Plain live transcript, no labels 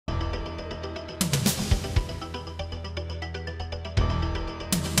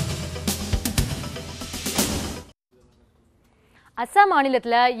அசாம்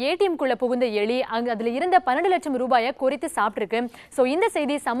மாநிலத்துல ஏடிஎம் குள்ள புகுந்த எலி அதுல இருந்த 12 லட்சம் ரூபாயை கொறித்து சாப்பிட்டிருக்கு. சோ இந்த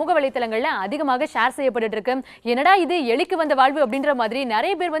செய்தி சமூக வலைத்தளங்கள்ல அதிகமாக ஷேர் செய்யப்பட்டு இருக்கு. என்னடா இது எலிக்கு வந்த வாழ்வு அப்படின்ற மாதிரி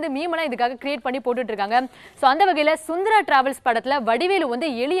நிறைய பேர் வந்து மீம்லாம் இதுக்காக கிரியேட் பண்ணி போட்டுட்டு இருக்காங்க. சோ அந்த வகையில சுந்தரா டிராவல்ஸ் படத்துல வடிவேலு வந்து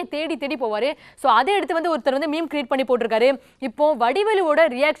எலியை தேடி தேடி போவாரு. சோ அதை எடுத்து வந்து ஒருத்தர் வந்து மீம் கிரியேட் பண்ணி போட்டிருக்காரு. இப்போ வடிவேலுவோட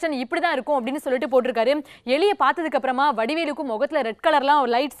ரியாக்ஷன் இப்படிதான் இருக்கும் அப்படின்னு சொல்லிட்டு போட்டிருக்காரு. எலியை பார்த்ததுக்கு அப்புறமா வடிவேலுக்கும் முகத்துல ரெட் கலர்லாம்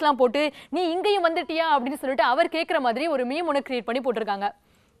லைட்ஸ்லாம் போட்டு நீ இங்கேயும் வந்துட்டியா அப்படின்னு சொல்லிட்டு அவர் கேட்கிற மாதிரி ஒரு மீம் ஒன்று கிரியேட் பண்ணி போட்டிருக்காங்க.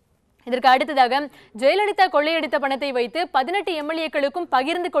 இதற்கு அடுத்ததாக ஜெயலலிதா கொள்ளையடித்த பணத்தை வைத்து 18 எம்எல்ஏக்களுக்கும்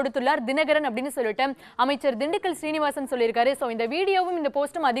பகிர்ந்து கொடுத்துள்ளார் தினகரன் அப்படின்னு சொல்லிட்டு அமைச்சர் திண்டுக்கல் ஸ்ரீனிவாசன் சொல்லியிருக்காரு. ஸோ இந்த வீடியோவும் இந்த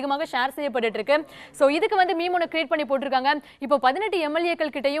போஸ்டும் அதிகமாக ஷேர் செய்யப்பட்டு இருக்கு. ஸோ இதுக்கு வந்து மீம் ஒன்று கிரியேட் பண்ணி போட்டிருக்காங்க. இப்போ 18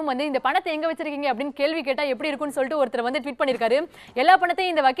 எம்எல்ஏக்கள் கிட்டையும் வந்து இந்த பணத்தை எங்க வச்சிருக்கீங்க அப்படின்னு கேள்வி கேட்டா எப்படி இருக்கும்னு சொல்லிட்டு ஒருத்தர் வந்து ட்வீட் பண்ணிருக்காரு. எல்லா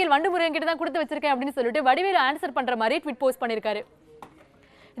பணத்தையும் இந்த வக்கீல் வண்டுமுருகன் கிட்ட தான் கொடுத்து வச்சிருக்கேன் அப்படின்னு சொல்லிட்டு வடிவேலு ஆன்சர் பண்ற மாதிரி ட்வீட் போஸ்ட் பண்ணிருக்காரு.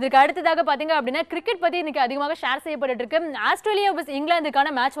 இதற்கு அடுத்ததாக பாத்தீங்க அப்படின்னா கிரிக்கெட் பத்தி இன்னைக்கு அதிகமாக ஷேர் செய்யப்பட்டு இருக்கு. ஆஸ்திரேலியா vs இங்கிலாந்துக்கான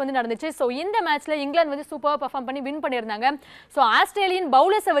மேட்ச் வந்து நடந்துச்சு. சோ இந்த மேட்ச்ல இங்கிலாந்து வந்து சூப்பரா பெர்ஃபார்ம் பண்ணி வின் பண்ணிருந்தாங்க. சோ ஆஸ்திரேலியன்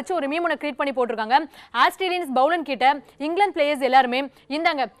பவுலர்ஸை வச்சு ஒரு மீம் ஒன்று கிரியேட் பண்ணி போட்டிருக்காங்க. ஆஸ்திரேலியன்ஸ் பவுலர் கிட்ட இங்கிலாந்து பிளேயர்ஸ் எல்லாருமே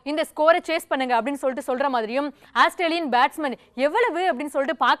இந்தாங்க இந்த ஸ்கோரை சேஸ் பண்ணுங்க அப்படின்னு சொல்லிட்டு சொல்ற மாதிரியும் ஆஸ்திரேலியன் பேட்ஸ்மேன் எவ்வளவு அப்படின்னு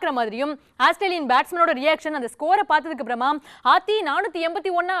சொல்லிட்டு பாக்குற மாதிரியும் ஆஸ்திரேலியன் பேட்ஸ்மேனோட ரியாக்ஷன் அந்த ஸ்கோரை பார்த்ததுக்கு அப்புறமா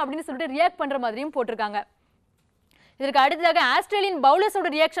 481 அப்படின்னு சொல்லிட்டு ரியாக்ட் பண்ற மாதிரியும் போட்டிருக்காங்க. இதற்கு அடுத்ததாக ஆஸ்திரேலியன் பவுலர்ஸோட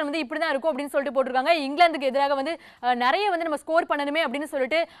ரியாக்ஷன் வந்து இப்படிதான் இருக்கும் அப்படின்னு சொல்லிட்டு போட்டிருக்காங்க. இங்கிலாந்துக்கு எதிராக வந்து நிறைய வந்து நம்ம ஸ்கோர் பண்ணணுமே அப்படின்னு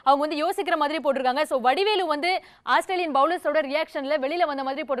சொல்லிட்டு அவங்க வந்து யோசிக்கிற மாதிரி போட்டிருக்காங்க. ஸோ வடிவேலு வந்து ஆஸ்திரேலியன் பவுலர்ஸோட ரியாக்ஷன்ல வெளியில வந்த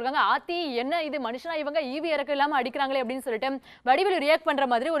மாதிரி போட்டிருக்காங்க. என்ன இது மனுஷனா இவங்க ஈவி இறக்க இல்லாம அடிக்கிறாங்களே அப்படின்னு சொல்லிட்டு வடிவேலு ரியாக்ட் பண்ற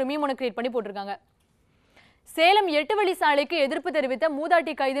மாதிரி ஒரு மீம் ஒன்று கிரியேட் பண்ணி போட்டிருக்காங்க. சேலம் 8 வழி சாலைக்கு எதிர்ப்பு தெரிவித்த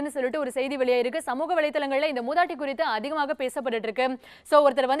மூதாட்டி கைதுன்னு சொல்லிட்டு ஒரு செய்தி வெளியாயிருக்கு. சமூக வலைத்தளங்கள்ல இந்த மூதாட்டி குறித்து அதிகமாக பேசப்பட்டு இருக்கு. சோ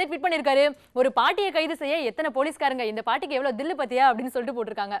ஒருத்தர் வந்து ட்வீட் பண்ணிருக்காரு, ஒரு பாட்டியை கைது செய்ய எத்தனை போலீஸ்காரங்க, இந்த பாட்டிக்கு எவ்வளவு தில்லு பத்தியா அப்படின்னு சொல்லிட்டு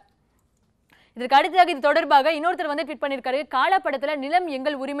போட்டிருக்காங்க. இதற்கு அடுத்ததாக இது தொடர்பாக இன்னொருத்தர் வந்து ட்வீட் பண்ணிருக்காரு. காலா படத்துல நிலம்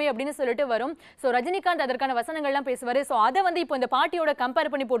எங்கள் உரிமை அப்படின்னு சொல்லிட்டு வரும். சோ ரஜினிகாந்த் அதற்கான வசனங்கள்லாம் பேசுவாரு. சோ அதை வந்து இப்போ இந்த பாட்டியோட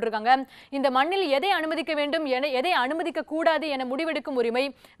கம்பேர் பண்ணி போட்டிருக்காங்க. இந்த மண்ணில் எதை அனுமதிக்க வேண்டும் எதை அனுமதிக்க கூடாது என முடிவெடுக்கும் உரிமை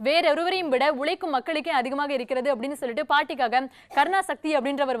வேறொருவரையும் விட உழைக்கும் மக்களுக்கே அதிகமாக இருக்கிறது அப்படின்னு சொல்லிட்டு பாட்டிக்காக கருணா சக்தி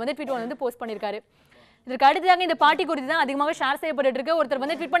அப்படின்றவர் வந்து ட்வீட் வந்து போஸ்ட் பண்ணிருக்காரு. இதற்கு அடுத்ததாக இந்த பாட்டி குறித்து தான் அதிகமாக ஷேர் செய்யப்பட்டு இருக்கு. ஒருத்தர்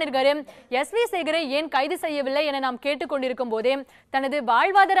வந்து ட்வீட் பண்ணிருக்காரு, எஸ்வி சேகரை ஏன் கைது செய்யவில்லை என நாம் கேட்டுக்கொண்டிருக்கும் போதே தனது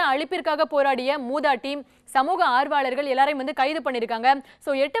வாழ்வாதார அழிப்பிற்காக போராடிய மூதாட்டி சமூக ஆர்வலர்கள் எல்லாரையும் வந்து கைது பண்ணிருக்காங்க.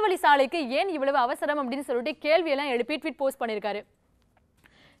 சோ 8 வழி சாலைக்கு ஏன் இவ்வளவு அவசரம் அப்படின்னு சொல்லிட்டு கேள்வி எல்லாம் எழுப்பி ட்வீட் போஸ்ட் பண்ணிருக்காரு.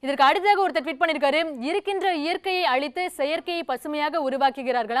 இதற்கு அடுத்ததாக ஒருத்தர் ட்வீட் பண்ணிருக்காரு, இருக்கின்ற இயற்கையை அழித்து செயற்கையை பசுமையாக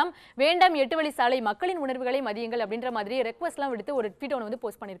உருவாக்குகிறார்களாம், வேண்டாம் 8 வழி சாலை, மக்களின் உணர்வுகளை மதியுங்கள் அப்படின்ற மாதிரி ரெக்வஸ்ட்லாம் விடுத்து ஒரு ட்வீட் ஒன்று வந்து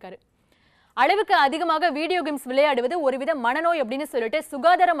போஸ்ட் பண்ணிருக்காரு. அளவுக்கு அதிகமாக வீடியோ கேம்ஸ் விளையாடுவது ஒருவித மனநோய் அப்படின்னு சொல்லிட்டு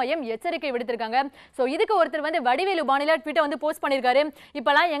சுகாதார மையம் எச்சரிக்கை விடுத்திருக்காங்க. சோ இதுக்கு ஒருத்தர் வந்து வடிவேலு பாணியில ட்வீட்டை வந்து போஸ்ட் பண்ணிருக்காரு.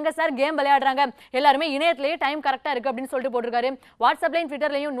 இப்பெல்லாம் எங்க சார் கேம் விளையாடுறாங்க, எல்லாருமே இணையத்திலேயே டைம் கரெக்டா இருக்கு அப்படின்னு சொல்லிட்டு போட்டிருக்காரு. வாட்ஸ்அப்லையும்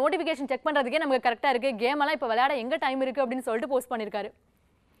ட்விட்டர்லையும் நோட்டிபிகேஷன் செக் பண்றதுக்கே நமக்கு கரெக்டா இருக்கு, கேம் எல்லாம் இப்ப விளையாட எங்க டைம் இருக்கு அப்படின்னு சொல்லிட்டு போஸ்ட் பண்ணிருக்காரு.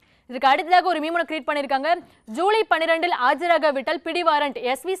 இதுக்கு அடுத்ததாக ஒரு மீம் கிரியேட் பண்ணிருக்காங்க. ஜூலை 12 ஆஜராகாவிட்டால் பிடிவாரண்ட்,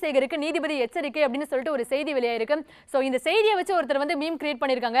 எஸ்வி சேகருக்கு நீதிபதி எச்சரிக்கை அப்படின்னு சொல்லிட்டு ஒரு செய்தி வெளியாயிருக்கு. சோ இந்த செய்தியை வச்சு ஒருத்தர் வந்து மீம் கிரியேட்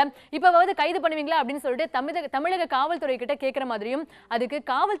பண்ணிருக்காங்க. இப்பவாவது கைது பண்ணுவீங்களா அப்படின்னு சொல்லிட்டு தமிழக காவல்துறை கிட்ட கேட்கிற மாதிரியும் அதுக்கு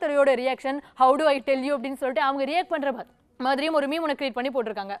காவல்துறையோட reaction how to I tell you அப்படின்னு சொல்லிட்டு அவங்க ரியாக்ட் பண்ற மாதிரியும் ஒரு மீம் கிரியேட் பண்ணி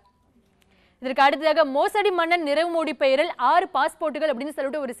போட்டிருக்காங்க. இதற்கு அடுத்ததாக மோசடி மன்னன் நிறவு மூடி பெயரில் 6 பாஸ்போர்ட்டுகள் அப்படின்னு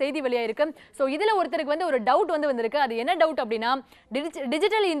சொல்லிட்டு ஒரு செய்தி வெளியாயிருக்கு. சோ இதுல ஒருத்தருக்கு வந்து ஒரு டவுட் வந்து வந்திருக்கு. அது என்ன டவுட் அப்படின்னா,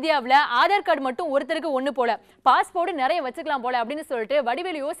 டிஜிட்டல் இந்தியாவில் ஆதார் கார்டு மட்டும் ஒருத்தருக்கு 1 போல, பாஸ்போர்ட் நிறைய வச்சுக்கலாம் போல அப்படின்னு சொல்லிட்டு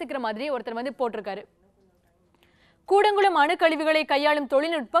வடிவேலு யோசிக்கிற மாதிரி ஒருத்தர் வந்து போட்டிருக்காரு. கூடங்குளம் அணுக்கழிவுகளை கையாளும்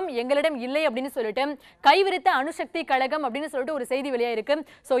தொழில்நுட்பம் எங்களிடம் இல்லை அப்படின்னு சொல்லிட்டு கைவிரித்த அணுசக்தி கழகம் அப்படின்னு சொல்லிட்டு ஒரு செய்தி வெளியாயிருக்கு.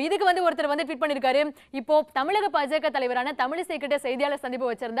 சோ இதுக்கு வந்து ஒருத்தர் வந்து ட்வீட் பண்ணிருக்காரு, இப்போ தமிழக பாஜக தலைவரான தமிழிசை கிட்ட செய்தியாளர் சந்திப்பு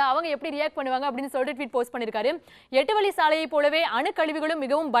வச்சிருந்தா அவங்க எப்படி ரியாக்ட் பண்ணுவாங்க அப்படின்னு சொல்லிட்டு ட்வீட் போஸ்ட் பண்ணிருக்காரு. 8 வழி சாலையை போலவே அணுக்கழிவுகளும்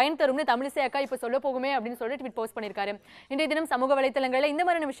மிகவும் பயன் தரும்னு தமிழிசை அக்கா இப்ப சொல்ல போகுமே அப்படின்னு சொல்லிட்டு ட்வீட் போஸ்ட் பண்ணிருக்காரு. இன்றைய தினம் சமூக வலைத்தளங்களில் இந்த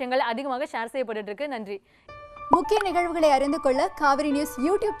மாதிரியான விஷயங்கள் அதிகமாக ஷேர் செய்யப்பட்டு இருக்கு. நன்றி. முக்கிய நிகழ்வுகளை அறிந்து கொள்ள காவிரி நியூஸ்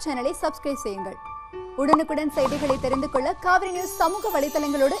யூடியூப் சேனலை சப்ஸ்கிரைப் செய்யுங்கள். உடனுக்குடன் செய்திகளை தெரிந்து கொள்ள காவிரி நியூஸ் சமூக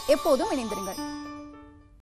வலைத்தளங்களோடு எப்போதும் இணைந்திருங்கள்.